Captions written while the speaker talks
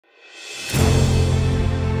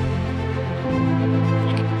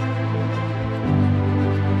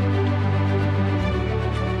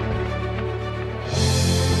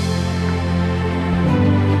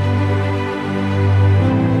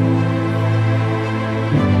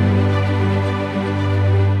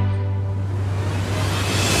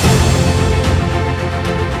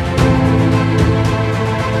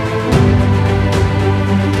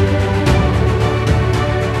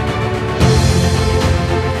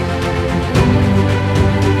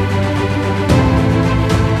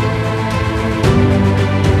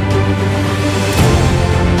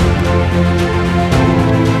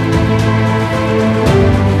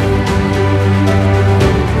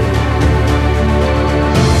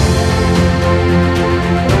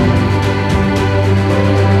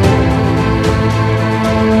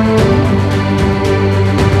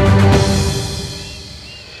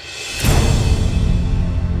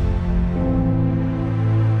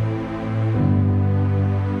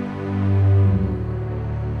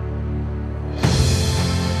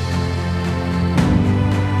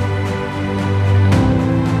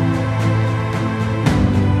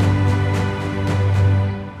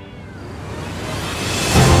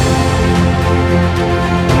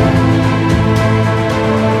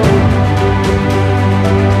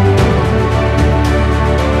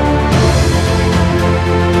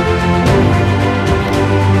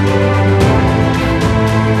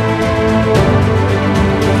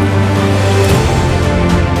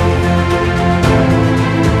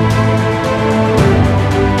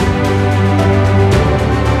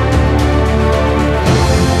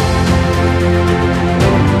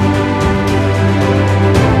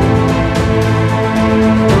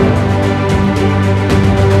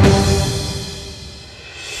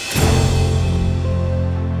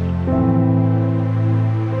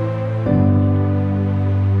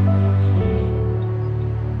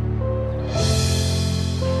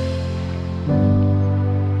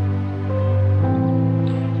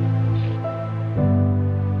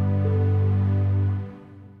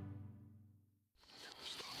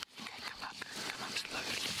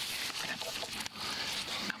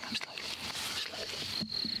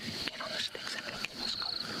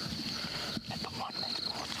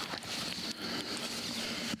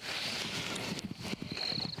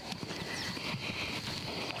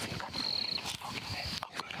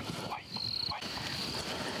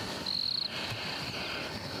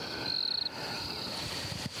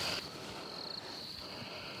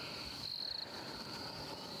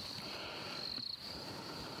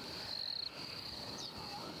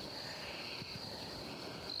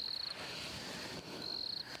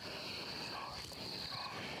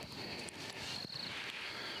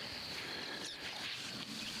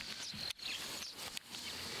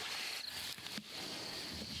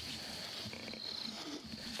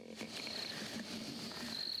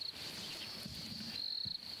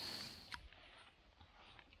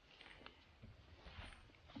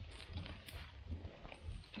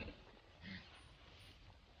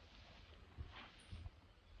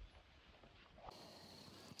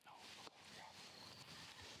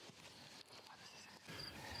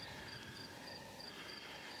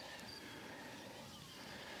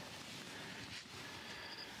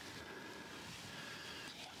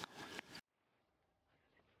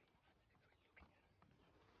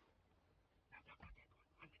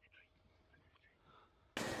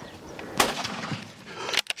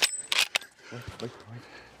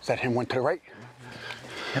Is that him? Went to the right?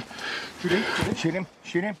 Yep. Shoot him, shoot him,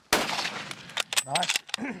 shoot him. Nice.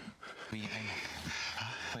 Where you aiming?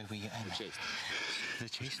 Where were you aiming? Chest. The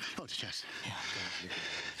chest? Oh, the chest. Yeah.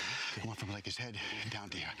 I went from like his head down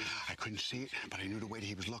to here. I couldn't see it, but I knew the way that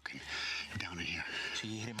he was looking down in here. So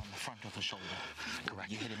you hit him on the front of the shoulder? Correct.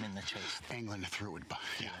 You hit him in the chest? Angling through it, but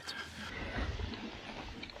yeah.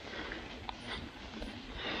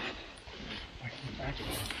 Back.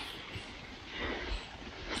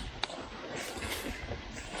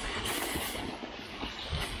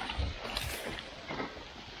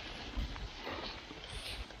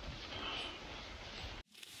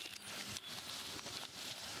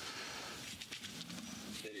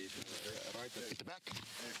 At the back.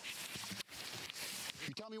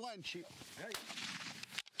 You tell me when. Shoot. Hey.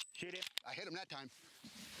 Shoot him. I hit him that time.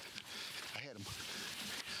 I hit him.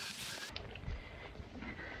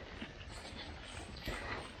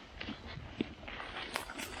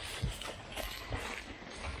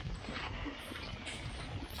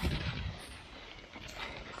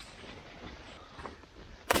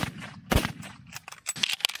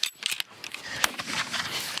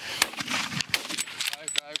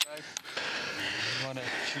 You want to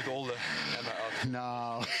shoot all the ammo out?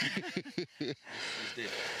 No. He's dead.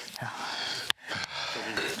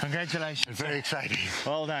 Congratulations. Very exciting.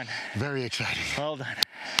 Well done. Very exciting. Well done.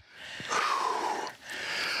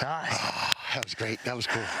 Nice. Oh, that was great. That was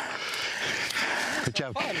cool. Good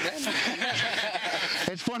job. Fun, man.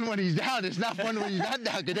 It's fun when he's down. It's not fun when he's not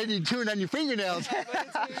down, because then you're chewing on your fingernails.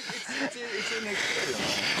 It's an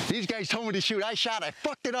experience. These guys told me to shoot. I shot. I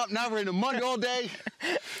fucked it up. Now we're in the mud all day.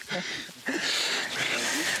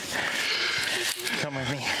 Come with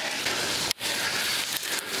me.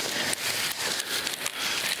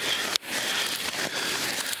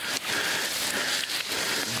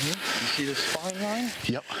 You see the spine line?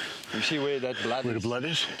 Yep. You see where that blood Where the is? blood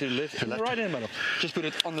is? To the left. To the left. Right in the middle. Just put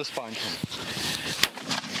it on the spine.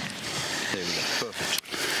 There we go. Perfect.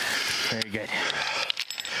 Very good.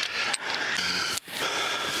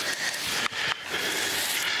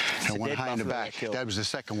 And one dead high in the buffalo back. I killed. That was the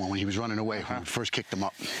second one when he was running away when we first kicked him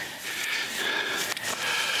up.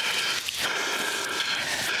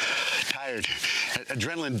 Tired.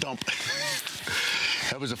 Adrenaline dump.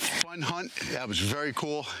 That was a fun hunt. That was very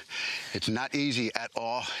cool. It's not easy at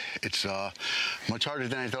all. It's much harder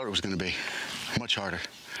than I thought it was going to be. Much harder.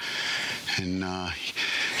 And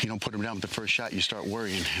you don't put him down with the first shot, you start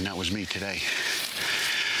worrying. And that was me today.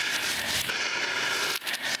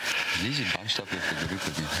 Easy bunched up with the group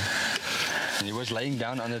again. And he was laying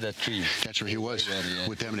down under that tree. That's where he was.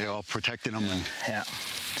 With them, they all protected him. And Yeah.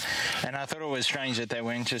 And I thought it was strange that they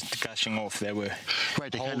weren't just gushing off. They were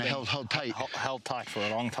right, they kind of held tight. Held tight for a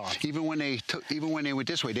long time. Even when they went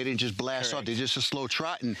this way, they didn't just blast off. They just a slow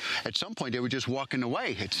trot, and at some point they were just walking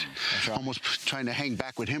away. It's right. almost trying to hang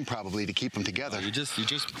back with him probably to keep them together. You just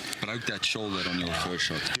broke that shoulder on your first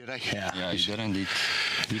shot. Did I? Yeah, you did indeed.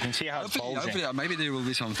 You can see how it folds in. Hopefully, maybe there will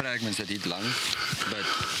be some fragments that hit lung,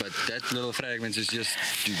 but that little fragments is just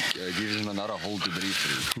to give him another hole to breathe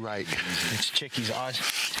through. Right. Let's check his eyes.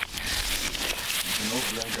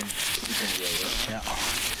 Yeah.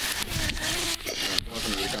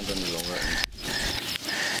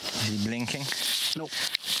 Is he blinking? Nope.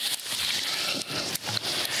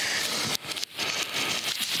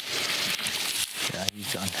 Yeah,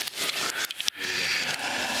 he's done.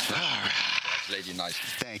 Lady, nice.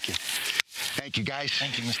 Thank you. Thank you, guys.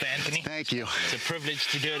 Thank you, Mr. Anthony. Thank you. It's a privilege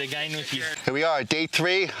to do it again with you. Here we are, day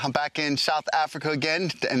 3. I'm back in South Africa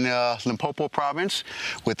again, in Limpopo province,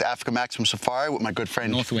 with Africa Maximum Safari with my good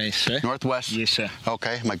friend. Northwest, sir. Northwest? Yes, sir.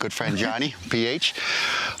 Okay, my good friend Johnny, PH.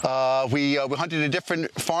 We hunted a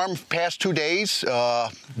different farm past 2 days.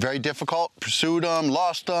 Very difficult. Pursued them,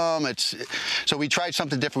 lost them. So we tried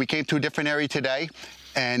something different. We came to a different area today.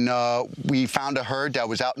 And we found a herd that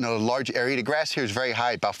was out in a large area. The grass here is very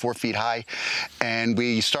high, about 4 feet high. And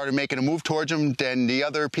we started making a move towards them. Then the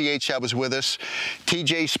other PH that was with us,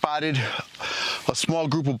 TJ, spotted a small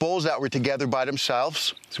group of bulls that were together by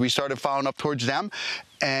themselves. So we started following up towards them.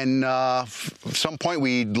 And at some point,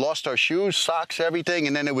 we lost our shoes, socks, everything.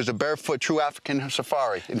 And then it was a barefoot, true African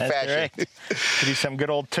safari in That's fashion. correct. Pretty some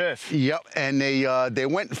good old turf. Yep, and they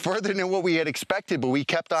went further than what we had expected, but we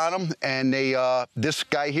kept on them. And this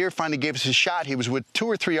guy here finally gave us a shot. He was with 2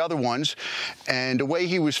 or 3 other ones, and the way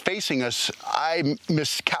he was facing us, I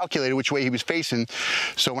miscalculated which way he was facing.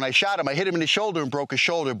 So when I shot him, I hit him in the shoulder and broke his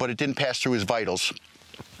shoulder, but it didn't pass through his vitals.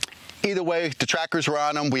 either way, the trackers were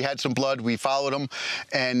on them. We had some blood. We followed them,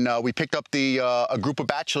 and we picked up a group of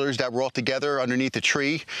bachelors that were all together underneath a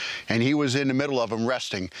tree, and he was in the middle of them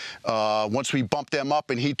resting. Once we bumped them up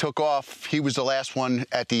and he took off, he was the last one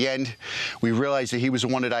at the end. We realized that he was the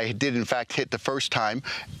one that I did, in fact, hit the first time,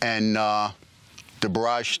 and the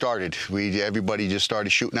barrage started. Everybody just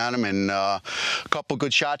started shooting at him, and a couple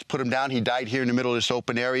good shots put him down. He died here in the middle of this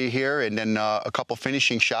open area here, and then a couple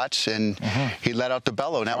finishing shots, and he let out the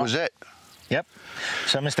bellow, and that was it. Yep.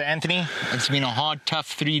 So, Mr. Anthony, it's been a hard, tough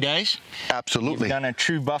 3 days. Absolutely. You've done a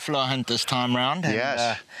true buffalo hunt this time round. And,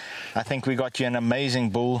 yes. I think we got you an amazing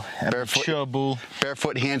bull, a mature bull.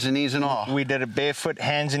 Barefoot, hands and knees and all. We did it barefoot,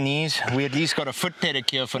 hands and knees. We at least got a foot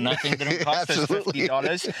pedicure for nothing. Didn't cost us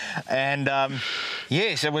 $50. And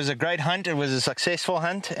yes, it was a great hunt. It was a successful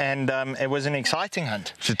hunt, and it was an exciting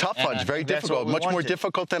hunt. It's a tough hunt. It's very difficult. Much more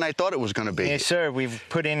difficult than I thought it was going to be. Yes, sir. We've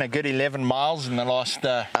put in a good 11 miles in the last.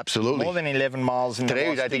 Absolutely. More than 11 miles in today, the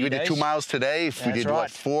last I think we did 2 miles today. If we did, right.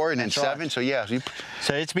 what, 4 and then 7? Right. So, yeah.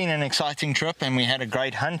 So it's been an exciting trip, and we had a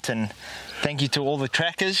great hunt. And thank you to all the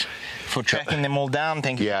trackers for tracking them all down.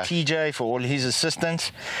 Thank you to TJ for all his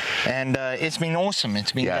assistance. And it's been awesome.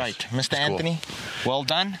 It's been great. Mr. Anthony, well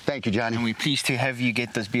done. Thank you, Johnny. And we're pleased to have you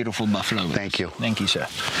get this beautiful buffalo. Thank you. Thank you, sir.